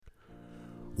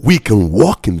we can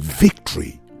walk in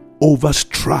victory over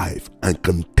strife and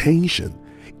contention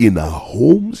in our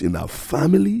homes, in our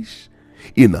families,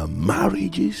 in our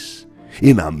marriages,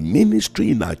 in our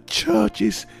ministry, in our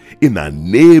churches, in our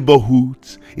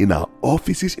neighborhoods, in our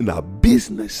offices, in our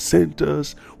business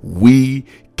centers. We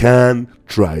can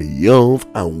triumph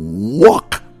and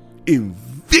walk in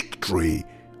victory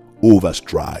over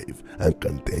strife and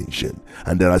contention.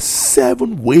 And there are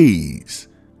 7 ways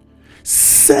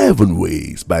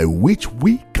by which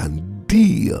we can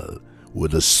deal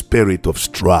with the spirit of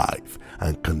strife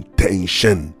and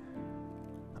contention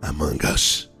among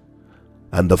us.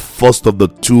 And the first of the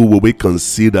 2 we will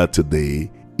consider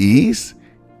today is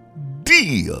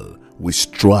deal with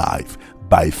strife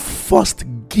by first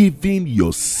giving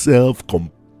yourself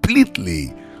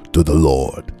completely to the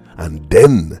Lord and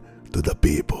then to the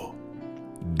people.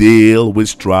 Deal with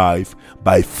strife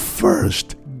by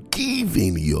first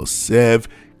giving yourself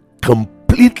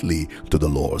completely to the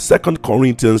Lord. 2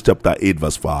 Corinthians chapter 8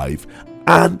 verse 5.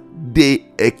 And they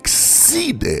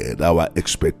exceeded our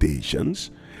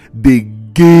expectations. They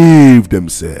gave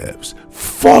themselves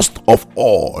first of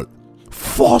all to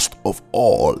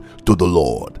the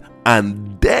Lord,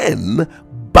 and then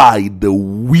by the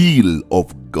will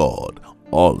of God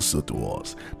also to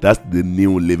us. That's the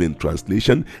New Living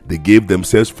Translation. They gave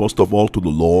themselves first of all to the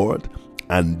Lord,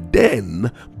 and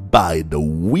then by the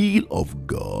will of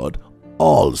God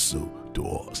also to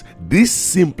us. This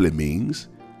simply means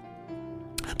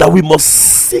that we must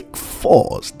seek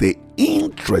first the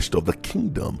interest of the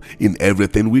kingdom in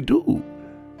everything we do.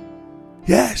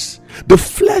 Yes, the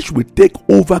flesh will take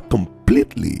over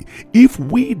completely if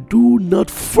we do not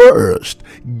first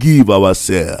give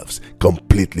ourselves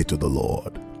completely to the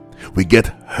Lord. We get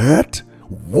hurt,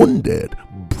 wounded,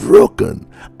 broken,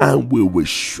 and we will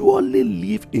surely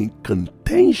live in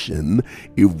contention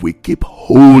if we keep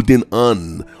holding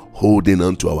on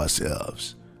to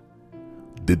ourselves.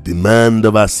 The demand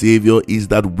of our Savior is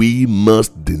that we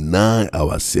must deny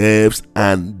ourselves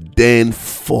and then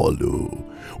follow.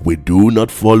 We do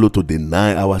not follow to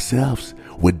deny ourselves.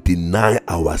 We deny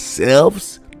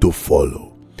ourselves to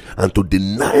follow. And to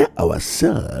deny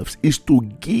ourselves is to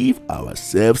give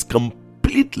ourselves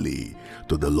completely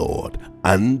to the Lord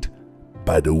and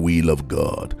by the will of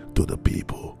God to the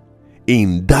people.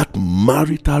 In that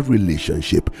marital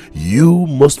relationship, you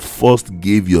must first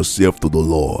give yourself to the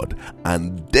Lord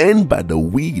and then by the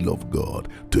will of God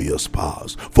to your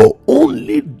spouse. For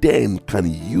only then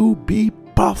can you be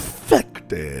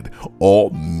perfected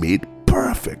or made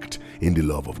perfect in the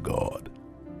love of God.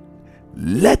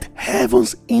 Let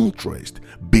heaven's interest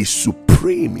be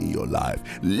supreme in your life.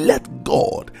 Let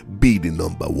God be the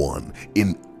number one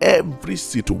in every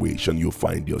situation you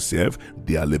find yourself.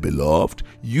 Dearly beloved,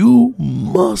 you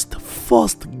must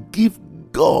first give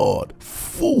God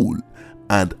full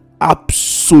and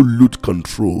absolute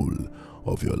control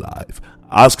of your life.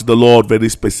 Ask the Lord very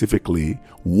specifically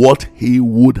what He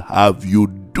would have you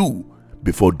do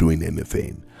before doing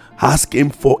anything. Ask Him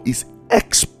for His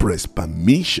express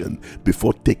permission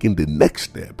before taking the next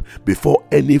step, before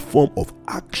any form of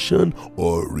action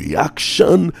or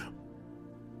reaction.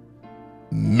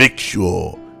 Make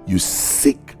sure you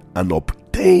seek and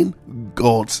obtain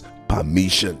God's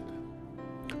permission.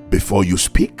 Before you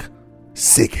speak,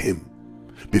 seek Him.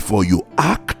 Before you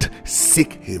act,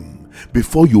 seek Him.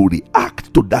 Before you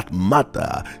react to that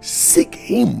matter, seek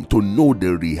Him to know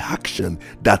the reaction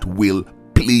that will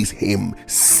please Him.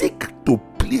 Seek to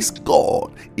please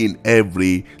God in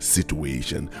every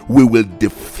situation. We will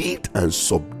defeat and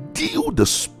subdue the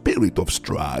spirit of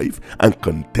strife and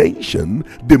contention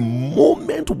the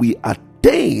moment we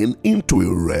attain into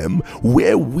a realm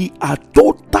where we are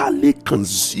totally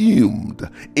consumed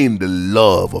in the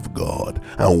love of God.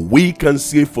 And we can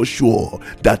say for sure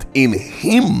that in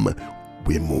Him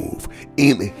we move,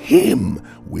 in Him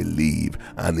we live,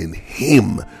 and in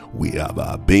Him we have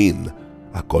our being.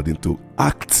 According to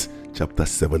Acts chapter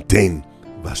 17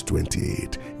 verse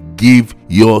 28. Give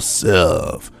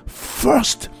yourself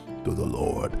first to the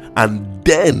Lord, and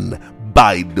then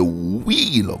by the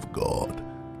will of God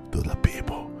to the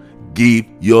people. Give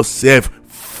yourself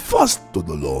first to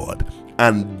the Lord,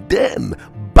 and then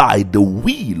by the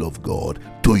will of God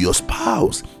to your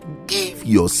spouse. Give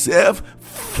yourself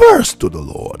first to the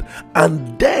Lord,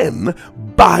 and then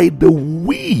by the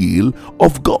will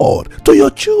of God to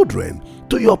your children,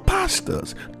 to your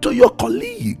pastors, to your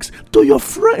colleagues, to your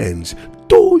friends,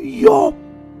 to your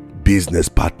business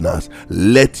partners.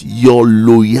 Let your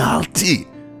loyalty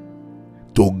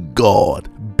to God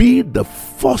be the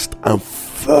first and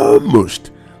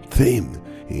foremost thing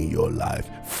in your life.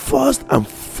 First and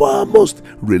foremost,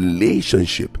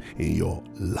 relationship in your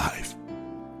life.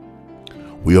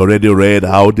 We already read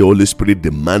how the Holy Spirit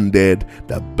demanded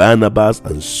that Barnabas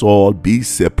and Saul be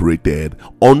separated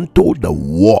unto the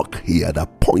work he had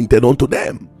appointed unto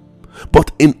them.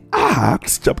 But in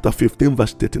Acts chapter 15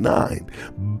 verse 39,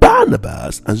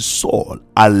 Barnabas and Saul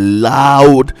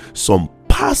allowed some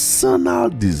personal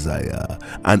desire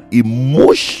and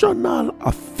emotional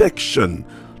affection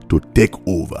to take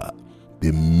over.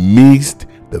 They missed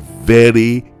the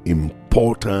very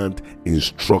important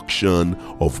instruction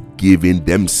of giving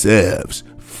themselves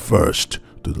first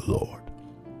to the Lord.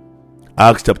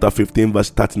 Acts chapter 15 verse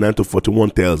 39 to 41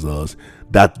 tells us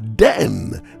that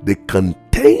then the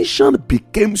contention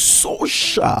became so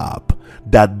sharp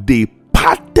that they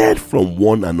parted from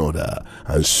one another.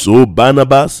 And so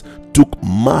Barnabas took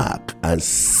Mark and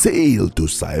sailed to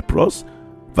Cyprus.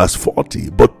 Verse 40,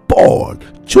 but Paul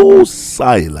chose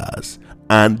Silas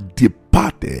and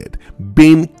departed,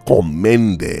 being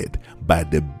commended by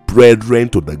the brethren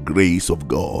to the grace of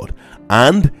God.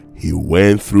 And he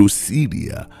went through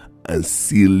Syria and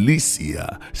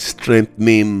Cilicia,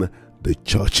 strengthening the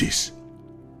churches.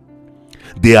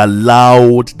 They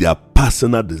allowed their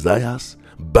personal desires.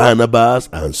 Barnabas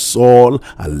and Saul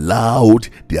allowed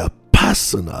their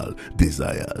personal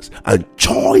desires and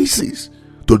choices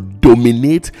to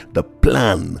dominate the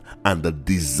plan and the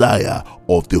desire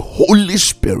of the Holy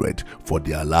Spirit for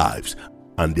their lives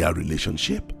and their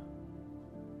relationship.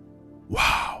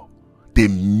 Wow. They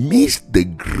missed the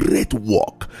great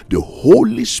work the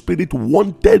Holy Spirit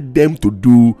wanted them to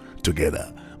do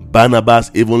together.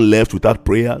 Barnabas even left without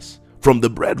prayers from the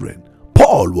brethren.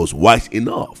 Paul was wise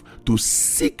enough to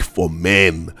seek for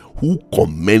men who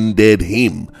commended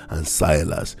him and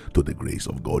Silas to the grace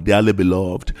of God. Dearly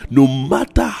beloved, no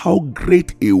matter how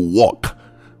great a work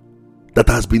that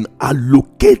has been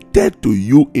allocated to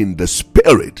you in the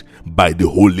Spirit by the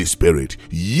Holy Spirit,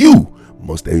 you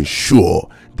must ensure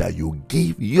that you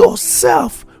give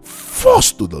yourself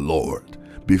first to the Lord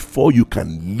before you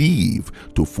can live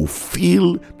to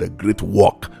fulfill the great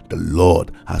work the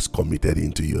Lord has committed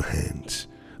into your hands.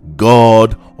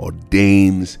 God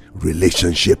ordains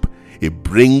relationship. It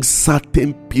brings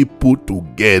certain people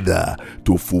together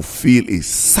to fulfill a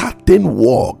certain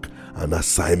work and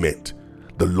assignment.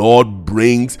 The Lord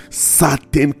brings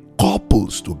certain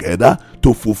couples together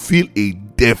to fulfill a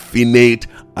definite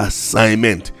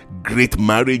assignment. Great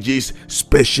marriages,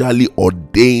 specially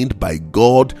ordained by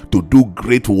God to do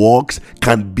great works,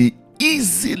 can be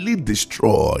easily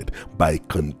destroyed by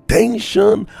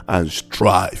contention and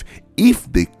strife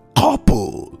if the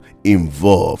couple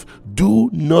involved do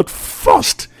not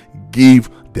first give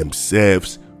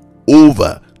themselves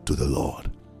over to the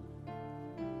Lord.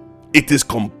 It is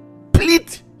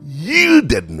complete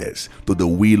yieldedness to the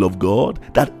will of God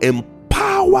that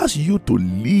empowers you to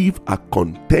live a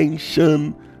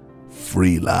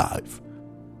contention-free life.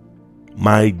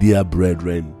 My dear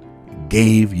brethren,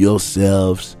 give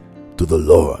yourselves to the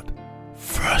Lord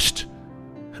first.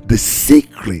 The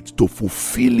secret to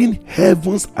fulfilling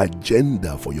heaven's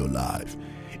agenda for your life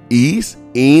is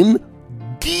in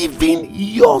giving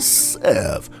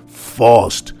yourself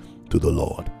first to the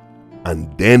Lord,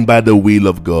 and then by the will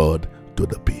of God to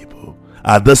the people.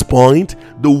 At this point,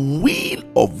 the will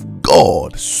of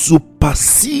God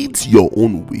supersedes your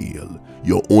own will,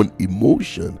 your own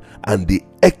emotion, and the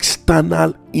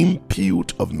external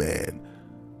input of man.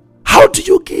 How do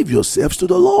you give yourselves to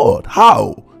the Lord?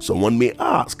 How? Someone may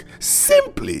ask.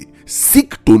 Simply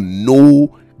seek to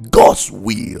know God's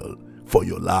will for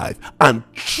your life and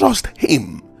trust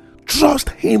Him. Trust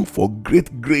Him for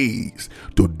great grace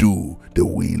to do the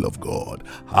will of God.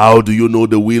 How do you know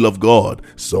the will of God?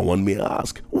 Someone may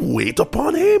ask. Wait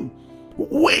upon Him.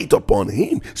 Wait upon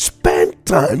Him. Spend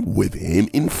time with Him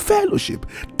in fellowship.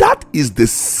 That is the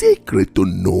secret to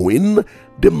knowing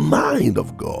the mind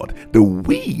of God, the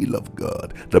will of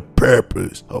God, the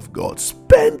purpose of God.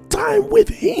 Spend time with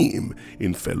Him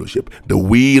in fellowship. The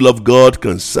will of God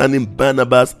concerning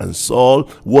Barnabas and Saul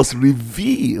was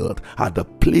revealed at the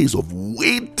place of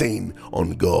waiting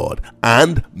on God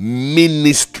and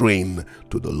ministering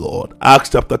to the Lord. Acts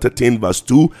chapter 13 verse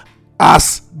 2,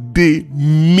 as they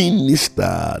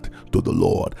ministered to the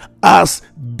Lord, as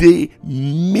they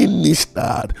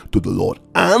ministered to the Lord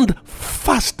and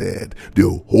fasted,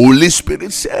 the Holy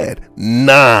Spirit said,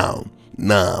 now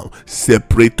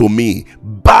separate to me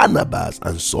Barnabas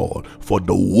and Saul for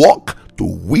the work to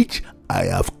which I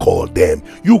have called them.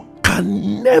 You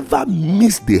can never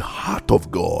miss the heart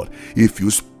of God if you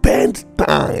spend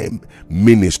time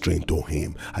ministering to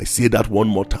him. I say that one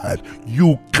more time.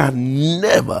 You can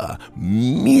never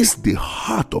miss the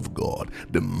heart of God,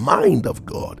 the mind of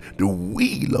God, the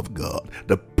will of God,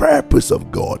 the purpose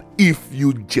of God if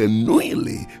you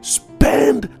genuinely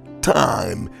spend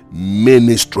time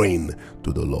ministering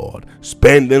to the Lord.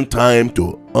 Spending time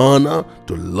to honor,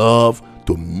 to love,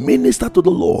 to minister to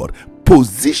the Lord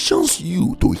positions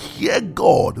you to hear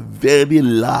God very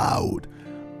loud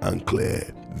and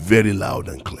clear. Very loud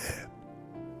and clear.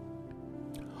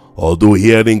 Although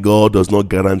hearing God does not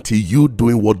guarantee you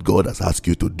doing what God has asked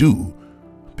you to do,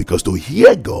 because to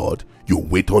hear God, you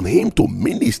wait on him to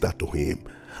minister to him,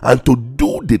 and to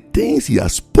do the things he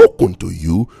has spoken to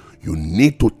you, you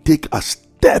need to take a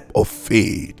step of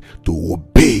faith to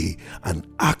obey and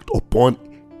act upon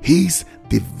his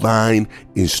divine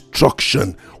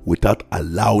instruction without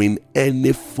allowing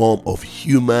any form of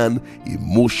human,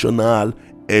 emotional,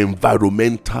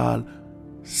 environmental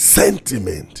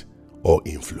sentiment or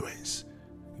influence.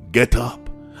 Get up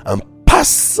and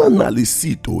personally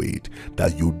see to it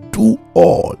that you do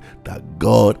all that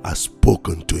God has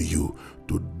spoken to you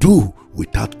to do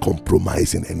without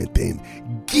compromising anything.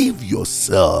 Give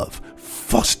yourself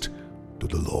first to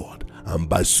the Lord, and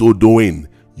by so doing,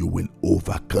 you will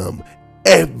overcome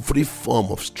every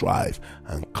form of strife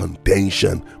and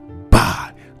contention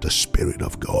by the Spirit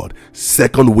of God.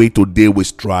 Second way to deal with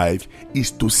strife is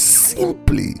to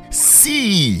simply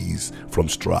cease from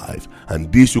strife,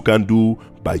 and this you can do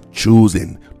by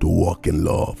choosing to walk in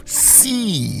love.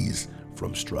 Cease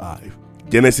from strife.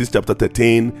 Genesis chapter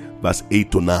 13 verse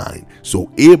 8 to 9.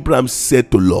 So Abraham said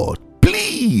to Lord,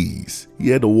 please,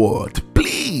 hear the word,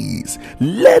 please,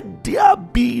 let there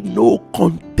be no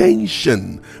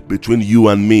contention between you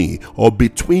and me, or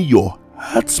between your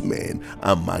herdsmen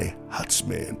and my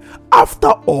herdsmen.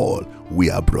 After all, we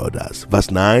are brothers.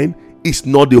 Verse 9, is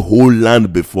not the whole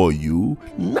land before you?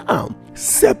 Now,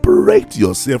 separate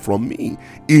yourself from me.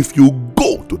 If you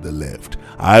go to the left,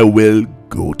 I will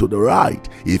go to the right.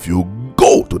 If you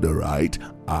go to the right,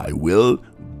 I will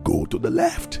go to the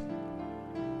left.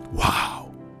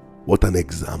 Wow, what an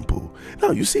example.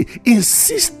 Now you see,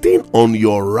 insisting on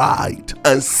your right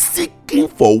and seeking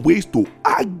for ways to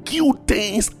argue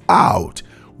things out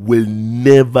will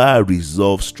never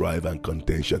resolve strife and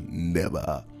contention.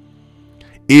 Never.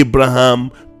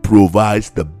 Abraham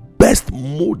provides the best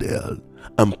model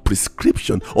and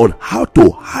prescription on how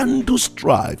to handle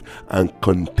strife and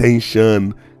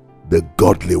contention the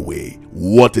godly way.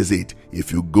 What is it?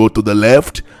 If you go to the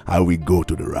left, I will go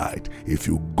to the right. If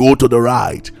you go to the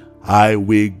right, I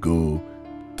will go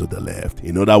to the left.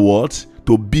 In other words,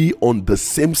 to be on the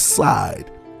same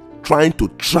side, trying to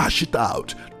trash it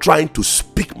out, trying to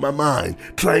speak my mind,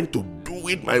 trying to do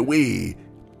it my way,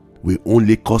 will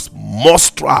only cause more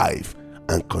strife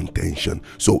and contention.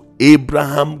 So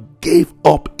Abraham gave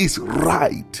up his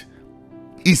right,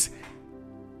 his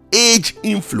age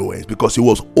influence, because he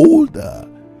was older.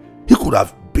 He could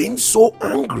have been so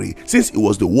angry since he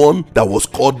was the one that was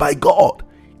called by God.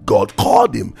 God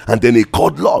called him, and then he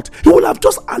called Lot. He would have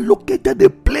just allocated a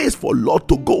place for Lot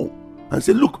to go and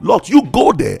say, look, Lot, you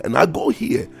go there and I go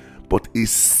here. But he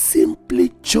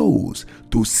simply chose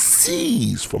to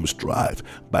cease from strife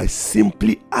by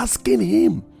simply asking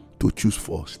him to choose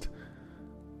first.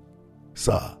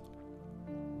 Sir,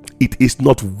 it is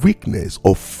not weakness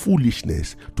or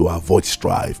foolishness to avoid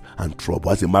strife and trouble.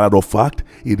 As a matter of fact,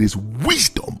 it is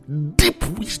wisdom, deep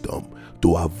wisdom,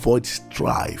 to avoid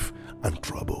strife and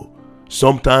trouble.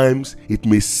 Sometimes it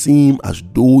may seem as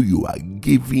though you are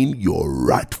giving your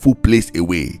rightful place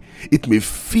away. It may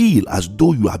feel as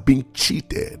though you are being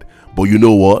cheated. But you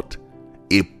know what?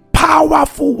 A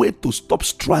powerful way to stop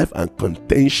strife and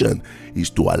contention is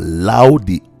to allow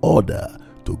the other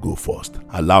to go first.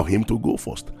 Allow him to go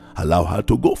first. Allow her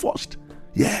to go first.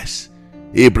 Yes.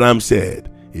 Abraham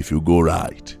said, if you go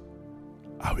right,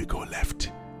 I will go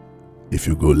left. If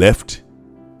you go left,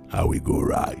 I will go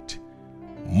right.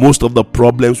 Most of the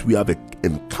problems we have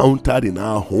encountered in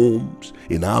our homes,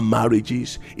 in our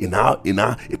marriages,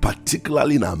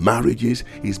 particularly in our marriages,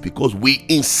 is because we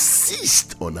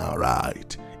insist on our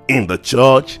right. In the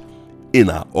church, in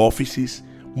our offices,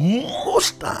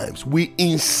 most times we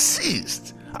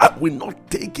insist. I will not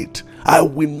take it. I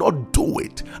will not do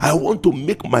it. I want to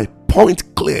make my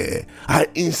point clear. I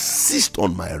insist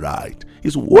on my right.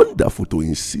 It's wonderful to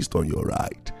insist on your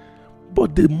right.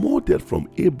 But the model from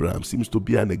Abraham seems to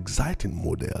be an exciting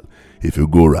model. If you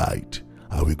go right,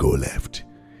 I will go left.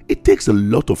 It takes a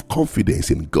lot of confidence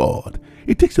in God.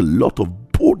 It takes a lot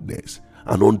of boldness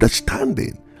and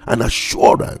understanding and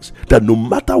assurance that no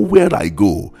matter where I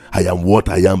go, I am what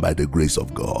I am by the grace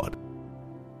of God.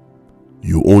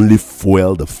 You only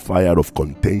fuel the fire of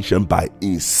contention by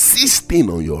insisting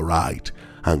on your right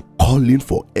and calling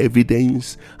for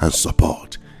evidence and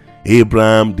support.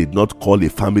 Abraham did not call a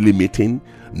family meeting,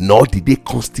 nor did they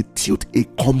constitute a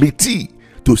committee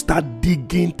to start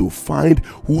digging to find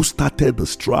who started the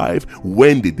strife,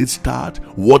 when did it start,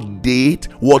 what date,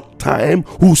 what time,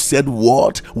 who said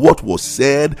what was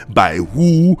said, by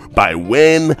who, by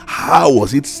when, how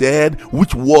was it said,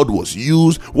 which word was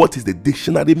used, what is the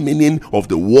dictionary meaning of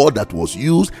the word that was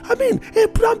used.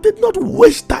 Abraham did not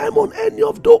waste time on any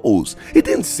of those. He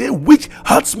didn't say which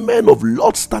herdsmen of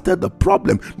Lot started the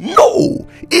problem. No,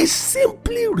 he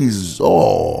simply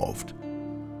resolved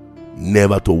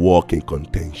never to walk in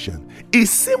contention. He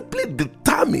simply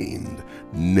determined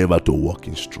never to walk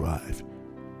in strife.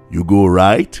 You go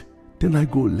right, then I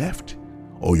go left.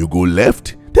 Or you go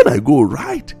left, then I go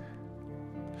right.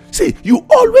 See, you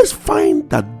always find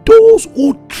that those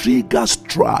who trigger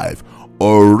strife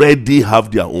already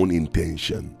have their own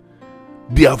intention.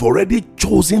 They have already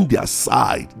chosen their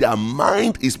side. Their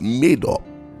mind is made up.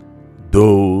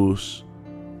 Those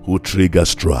who trigger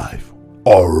strife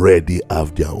already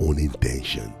have their own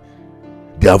intention.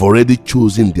 They have already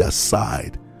chosen their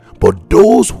side. But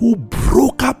those who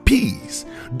broker peace,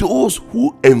 those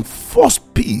who enforce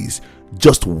peace,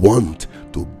 just want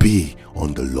to be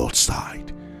on the Lord's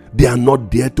side. They are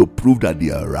not there to prove that they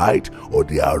are right or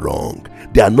they are wrong.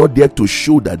 They are not there to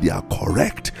show that they are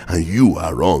correct and you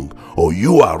are wrong, or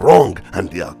you are wrong and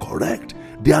they are correct.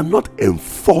 They are not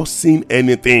enforcing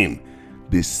anything.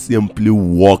 They simply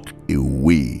walk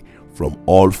away from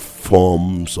all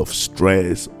forms of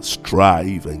stress,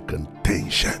 strife, and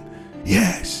contention.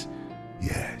 Yes.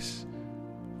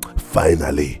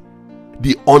 Finally,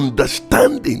 the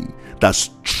understanding that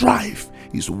strife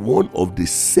is one of the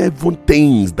 7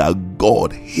 things that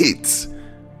God hates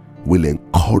will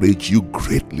encourage you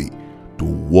greatly to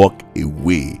walk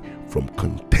away from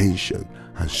contention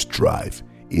and strife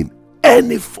in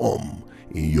any form,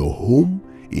 in your home,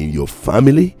 in your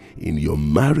family, in your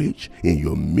marriage, in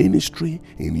your ministry,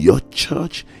 in your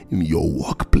church, in your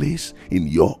workplace, in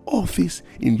your office,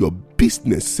 in your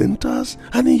business centers,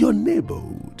 and in your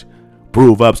neighborhood.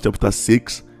 Proverbs chapter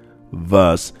 6,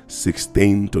 verse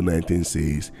 16 to 19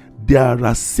 says, "There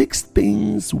are 6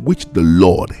 things which the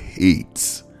Lord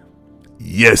hates.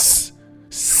 Yes,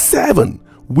 7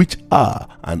 which are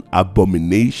an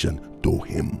abomination to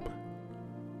him: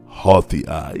 haughty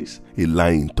eyes, a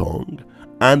lying tongue,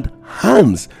 and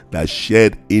hands that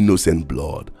shed innocent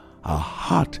blood, a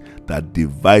heart that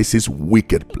devises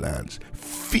wicked plans,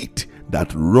 feet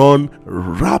that run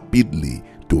rapidly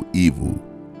to evil,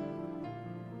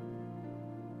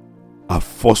 a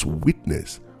false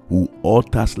witness who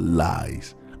utters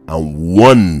lies, and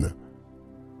one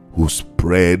who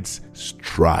spreads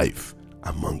strife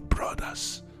among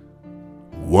brothers."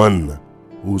 One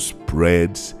who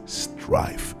spreads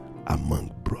strife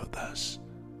among brothers.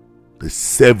 The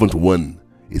 7th one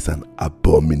is an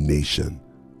abomination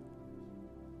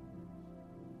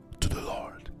to the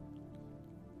Lord.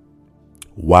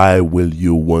 Why will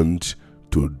you want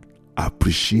to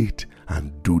appreciate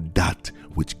and do that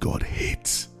which God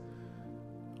hates?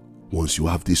 Once you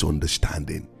have this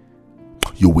understanding,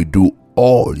 you will do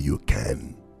all you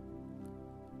can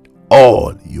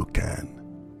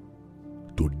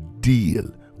to deal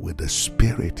with the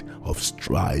spirit of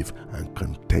strife and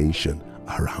contention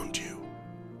around you.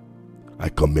 I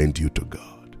commend you to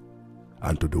God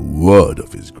and to the word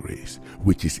of his grace,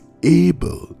 which is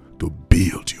able to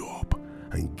build you up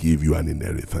and give you an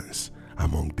inheritance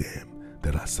among them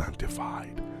that are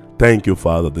sanctified. Thank you,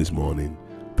 Father, this morning.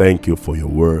 Thank you for your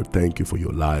word. Thank you for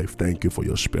your life. Thank you for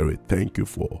your spirit. Thank you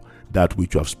for that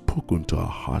which you have spoken to our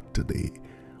heart today.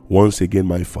 Once again,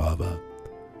 my Father,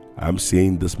 I'm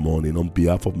saying this morning on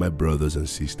behalf of my brothers and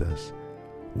sisters,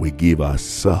 we give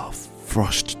ourselves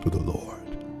first to the Lord.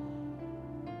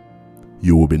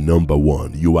 You will be number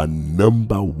one. You are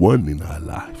number one in our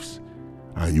lives,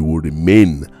 and you will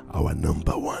remain our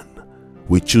number one.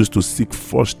 We choose to seek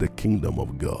first the kingdom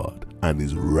of God and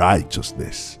his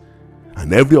righteousness,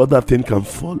 and every other thing can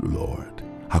follow, Lord,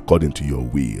 according to your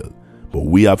will. But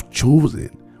we have chosen,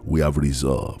 we have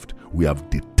resolved, we have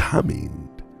determined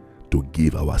to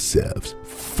give ourselves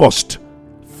first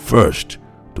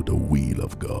to the will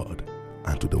of God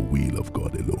and to the will of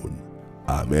God alone.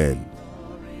 Amen.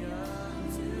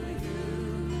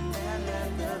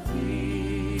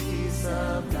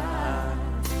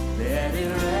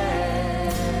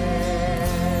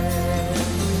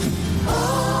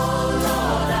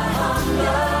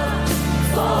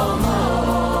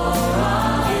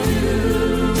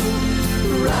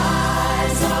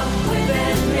 Rise up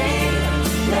within me,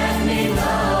 let me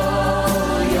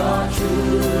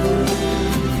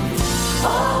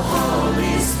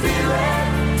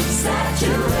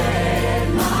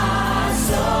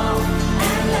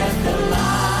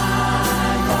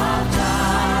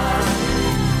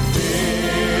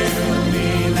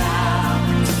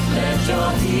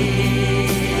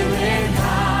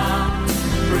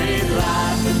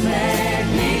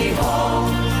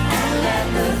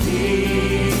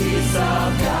peace of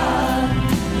God,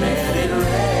 let it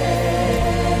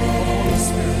reign.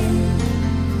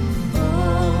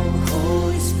 Oh,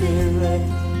 Holy Spirit,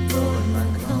 Lord, my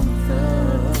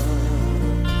comfort,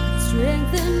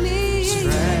 strengthen me.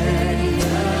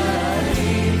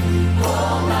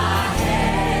 Hold my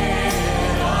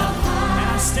head up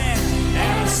high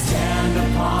and stand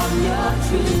upon your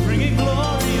truth, bringing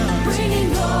glory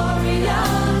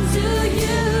unto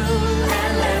you,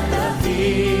 and let the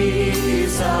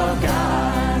peace of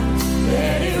God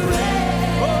let it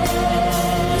reign. Oh,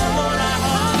 Lord, I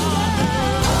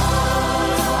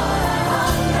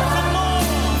hunger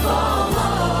for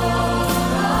more.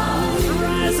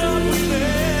 Rise up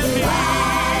within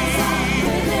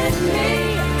me.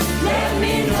 Let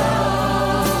me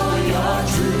know your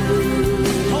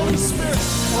truth. Holy Spirit,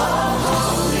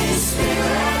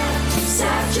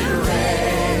 saturate